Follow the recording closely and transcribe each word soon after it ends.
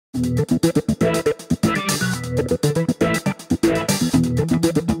Hi,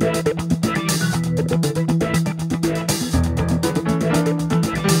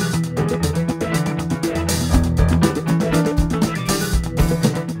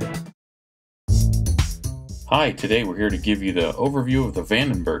 today we're here to give you the overview of the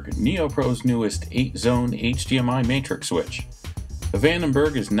Vandenberg, NeoPro's newest 8-zone HDMI matrix switch. The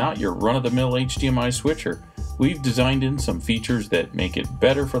Vandenberg is not your run-of-the-mill HDMI switcher. We've designed in some features that make it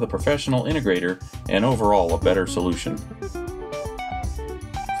better for the professional integrator and overall a better solution.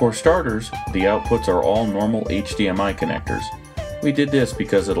 For starters, the outputs are all normal HDMI connectors. We did this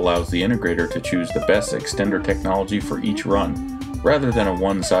because it allows the integrator to choose the best extender technology for each run, rather than a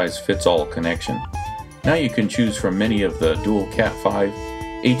one-size-fits-all connection. Now you can choose from many of the dual Cat5,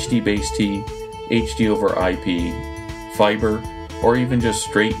 HD base T, HD over IP, fiber, or even just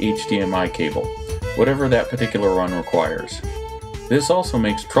straight HDMI cable, whatever that particular run requires. This also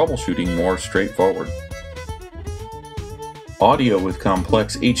makes troubleshooting more straightforward. Audio with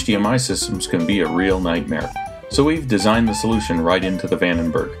complex HDMI systems can be a real nightmare, so we've designed the solution right into the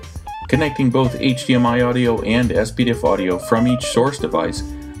Vandenberg. Connecting both HDMI audio and SPDIF audio from each source device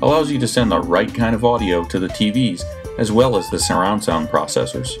allows you to send the right kind of audio to the TVs as well as the surround sound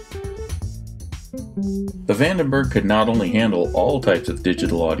processors. The Vandenberg could not only handle all types of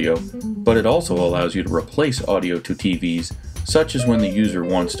digital audio, but it also allows you to replace audio to TVs, such as when the user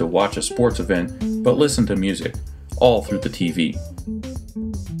wants to watch a sports event but listen to music, all through the TV.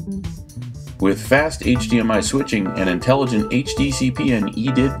 With fast HDMI switching and intelligent HDCP and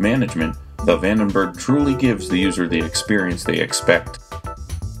EDID management, the Vandenberg truly gives the user the experience they expect.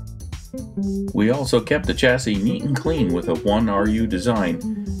 We also kept the chassis neat and clean with a 1RU design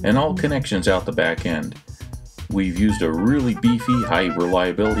and all connections out the back end. We've used a really beefy, high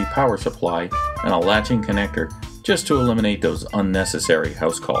reliability power supply and a latching connector just to eliminate those unnecessary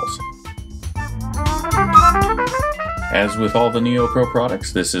house calls. As with all the NeoPro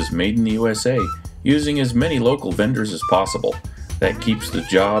products, this is made in the USA, using as many local vendors as possible. That keeps the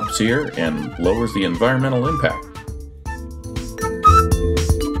jobs here and lowers the environmental impact.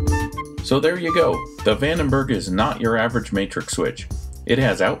 So there you go, the Vandenberg is not your average matrix switch. It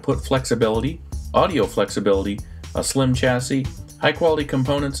has output flexibility, audio flexibility, a slim chassis, high quality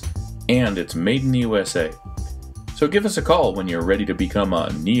components, and it's made in the USA. So give us a call when you're ready to become a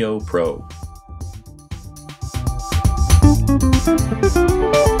NeoPro.